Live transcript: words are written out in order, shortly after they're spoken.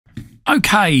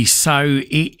Okay, so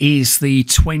it is the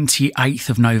 28th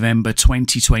of November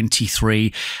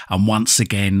 2023, and once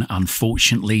again,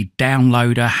 unfortunately,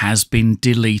 Downloader has been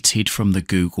deleted from the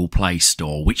Google Play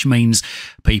Store, which means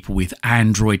people with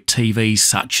Android TVs,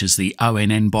 such as the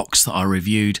ONN box that I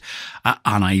reviewed, are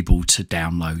unable to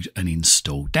download and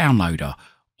install Downloader.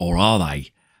 Or are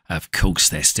they? Of course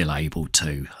they're still able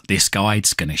to. This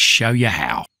guide's going to show you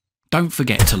how. Don't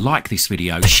forget to like this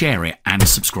video, share it, and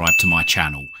subscribe to my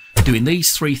channel. Doing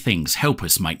these three things help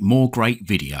us make more great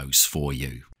videos for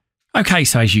you. Okay,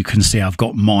 so as you can see, I've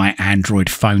got my Android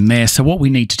phone there. So what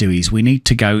we need to do is we need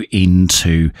to go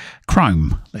into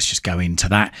Chrome. Let's just go into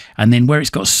that. And then where it's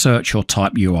got search or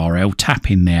type URL, tap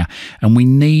in there. And we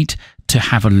need to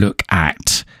have a look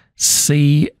at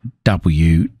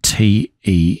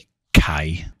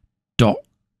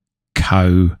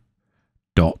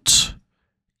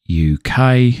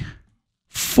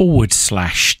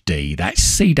That's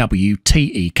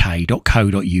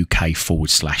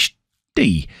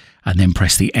cwtek.co.uk/D. And then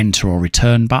press the enter or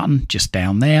return button just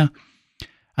down there.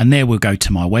 And there we'll go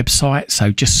to my website.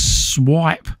 So just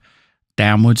swipe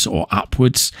downwards or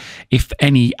upwards. If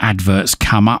any adverts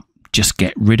come up, just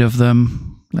get rid of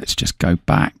them. Let's just go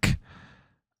back.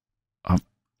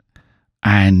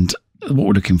 And what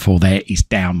we're looking for there is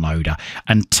Downloader,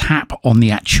 and tap on the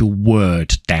actual word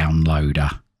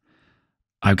Downloader.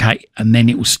 Okay, and then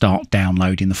it will start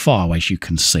downloading the file, as you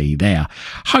can see there.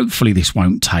 Hopefully this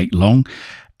won't take long.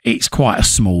 It's quite a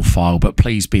small file, but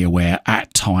please be aware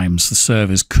at times the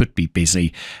servers could be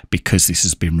busy because this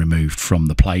has been removed from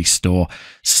the Play Store.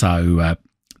 So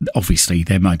obviously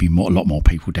there may be a lot more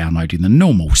people downloading than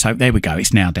normal. So there we go,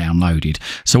 it's now downloaded.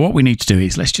 So what we need to do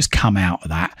is let's just come out of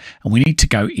that, and we need to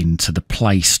go into the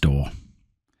Play Store.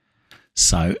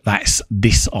 So that's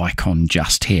this icon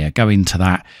just here. Go into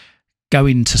that, go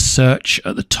into search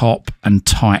at the top and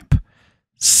type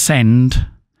send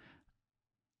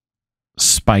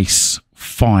space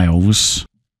files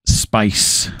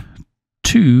space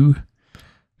to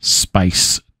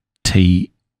space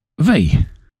TV.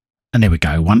 And there we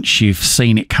go. Once you've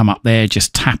seen it come up there,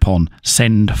 just tap on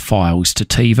send files to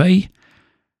TV.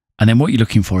 And then what you're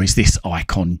looking for is this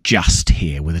icon just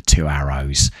here with the two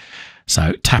arrows.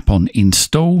 So tap on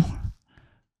install,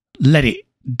 let it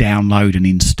download and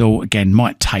install. Again,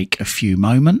 might take a few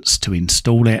moments to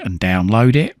install it and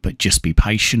download it, but just be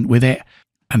patient with it.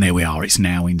 And there we are, it's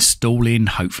now installing.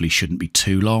 Hopefully shouldn't be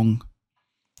too long.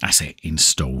 That's it,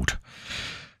 installed.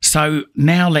 So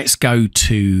now let's go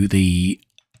to the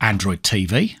Android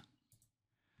TV.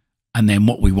 And then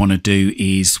what we want to do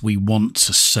is we want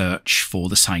to search for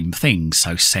the same thing.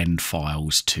 So send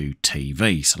files to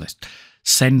TV. So let's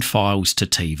send files to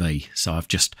TV. So I've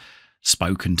just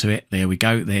spoken to it. There we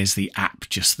go. There's the app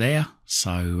just there.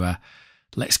 So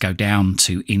let's go down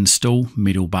to install,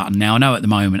 middle button. Now I know at the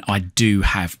moment I do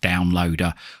have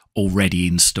Downloader already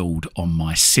installed on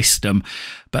my system,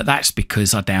 but that's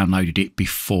because I downloaded it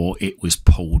before it was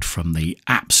pulled from the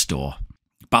App Store.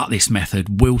 But this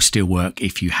method will still work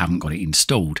if you haven't got it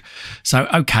installed. So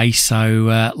okay,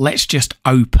 so let's just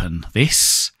open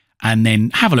this and then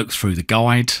have a look through the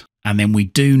guide. And then we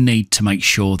do need to make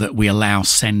sure that we allow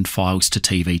send files to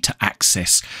TV to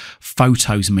access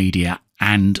photos, media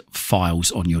and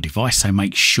files on your device. So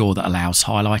make sure that allows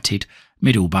highlighted,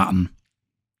 middle button.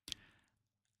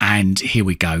 And here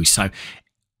we go. So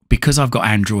because I've got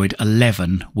Android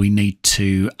 11, we need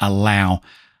to allow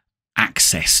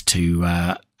access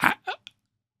to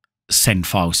send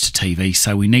files to TV.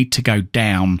 So we need to go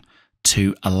down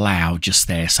to allow just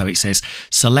there. So it says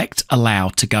select allow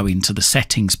to go into the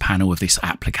settings panel of this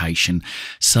application,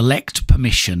 select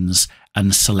permissions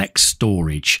and select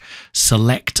storage,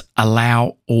 select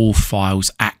allow all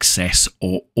files access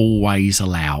or always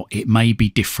allow. It may be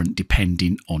different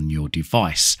depending on your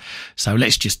device. So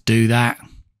let's just do that.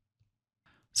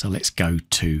 So let's go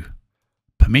to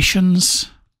permissions,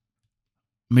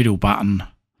 middle button,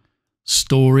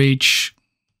 storage.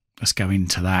 Let's go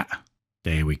into that.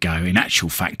 There we go. In actual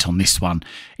fact, on this one,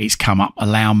 it's come up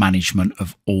allow management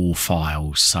of all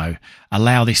files. So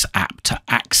allow this app to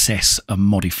access and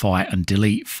modify and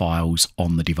delete files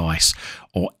on the device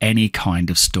or any kind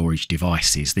of storage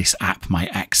devices. This app may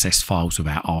access files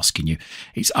without asking you.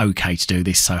 It's okay to do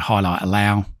this. So highlight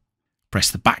allow,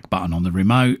 press the back button on the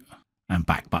remote and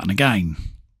back button again.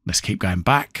 Let's keep going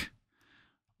back.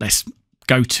 Let's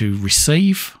go to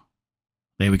receive.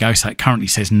 There we go. So it currently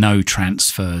says no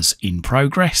transfers in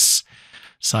progress.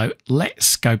 So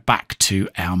let's go back to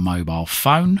our mobile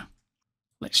phone.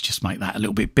 Let's just make that a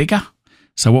little bit bigger.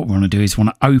 So what we want to do is we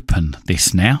want to open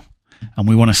this now, and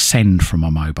we want to send from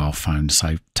a mobile phone.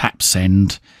 So tap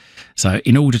send, So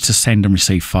in order to send and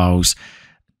receive files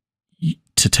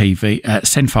to TV,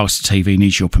 send files to TV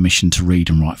needs your permission to read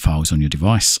and write files on your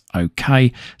device.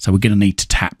 Okay, so we're going to need to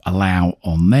tap allow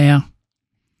on there.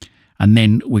 And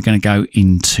then we're going to go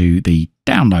into the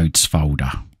downloads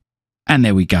folder. And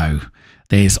there we go.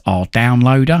 There's our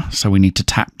downloader. So we need to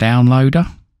tap downloader.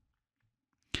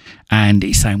 And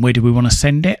it's saying, where do we want to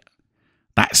send it?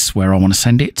 That's where I want to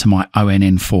send it, to my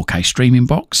ONN 4K streaming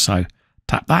box. So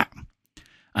tap that.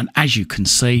 And as you can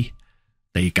see,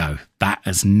 there you go. That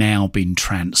has now been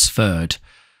transferred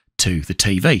to the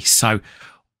TV. So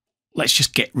let's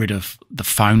just get rid of the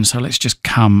phone. So let's just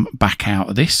come back out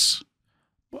of this.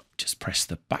 Just press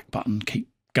the back button, keep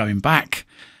going back.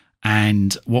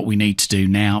 And what we need to do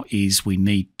now is we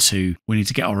need to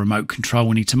get our remote control.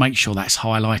 We need to make sure that's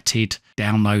highlighted,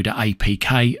 download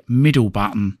APK, middle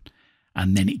button,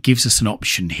 and then it gives us an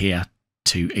option here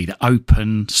to either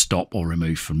open, stop, or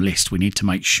remove from list. We need to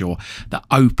make sure that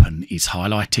open is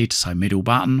highlighted, so middle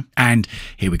button. And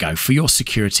here we go. For your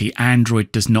security,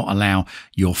 Android does not allow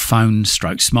your phone /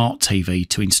 smart TV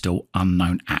to install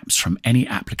unknown apps from any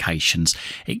applications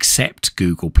except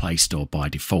Google Play Store by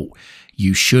default.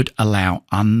 You should allow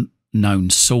unknown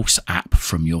source app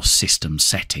from your system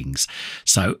settings.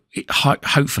 So it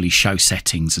hopefully show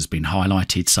settings has been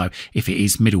highlighted. So if it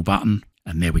is, middle button.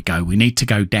 And there we go. We need to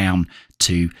go down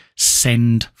to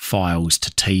send files to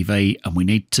TV, and we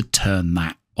need to turn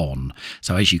that on.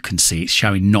 So as you can see, it's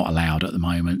showing not allowed at the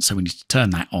moment. So we need to turn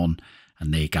that on,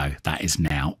 and there you go. That is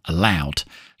now allowed.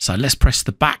 So let's press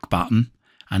the back button,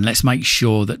 and let's make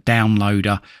sure that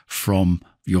downloader from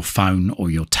your phone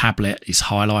or your tablet is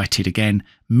highlighted again.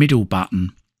 Middle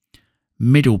button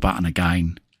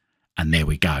again. And there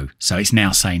we go. So it's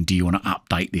now saying, do you want to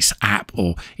update this app?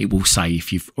 Or it will say,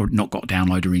 if you've not got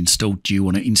downloader installed, do you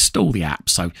want to install the app?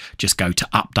 So just go to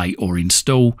update or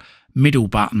install, middle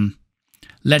button,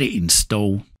 let it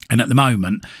install. And at the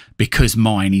moment, because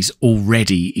mine is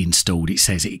already installed, it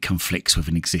says it conflicts with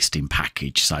an existing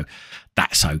package. So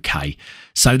that's okay.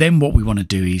 So then what we want to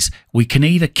do is we can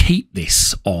either keep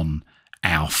this on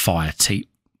our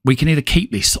we can either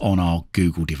keep this on our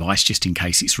Google device just in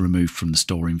case it's removed from the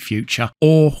store in future,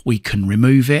 or we can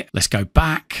remove it. Let's go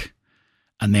back.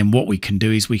 And then what we can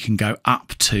do is we can go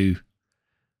up to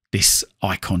this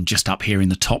icon just up here in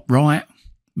the top right,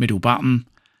 middle button.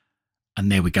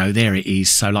 And there we go. There it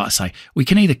is. So like I say, we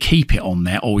can either keep it on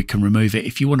there or we can remove it.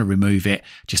 If you want to remove it,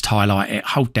 just highlight it,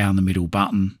 hold down the middle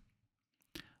button,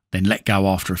 then let go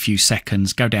after a few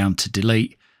seconds, go down to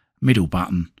delete, middle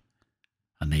button.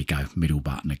 And there you go, middle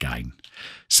button again.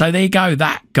 So there you go.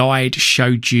 That guide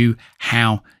showed you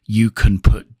how you can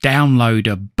put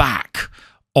downloader back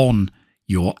on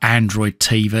your Android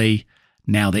TV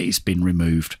now that it's been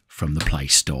removed from the Play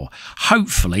Store.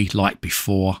 Hopefully, like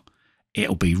before,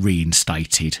 it'll be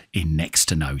reinstated in next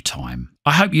to no time.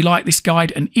 I hope you liked this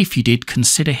guide, and if you did,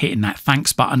 consider hitting that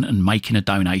thanks button and making a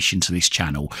donation to this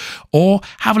channel. Or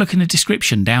have a look in the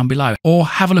description down below, or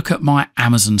have a look at my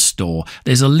Amazon store.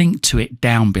 There's a link to it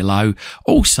down below.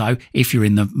 Also, if you're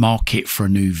in the market for a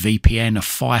new VPN, a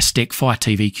Firestick, Fire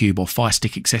TV Cube, or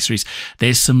Firestick accessories,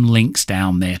 there's some links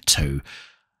down there too.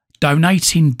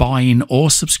 Donating, buying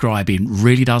or subscribing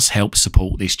really does help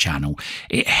support this channel.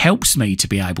 It helps me to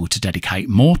be able to dedicate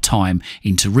more time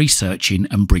into researching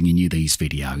and bringing you these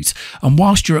videos. And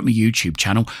whilst you're at my YouTube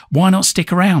channel, why not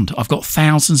stick around? I've got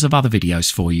thousands of other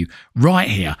videos for you right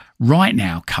here, right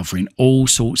now, covering all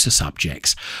sorts of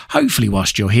subjects. Hopefully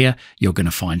whilst you're here, you're going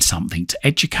to find something to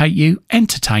educate you,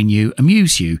 entertain you,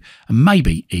 amuse you, and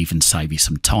maybe even save you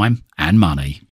some time and money.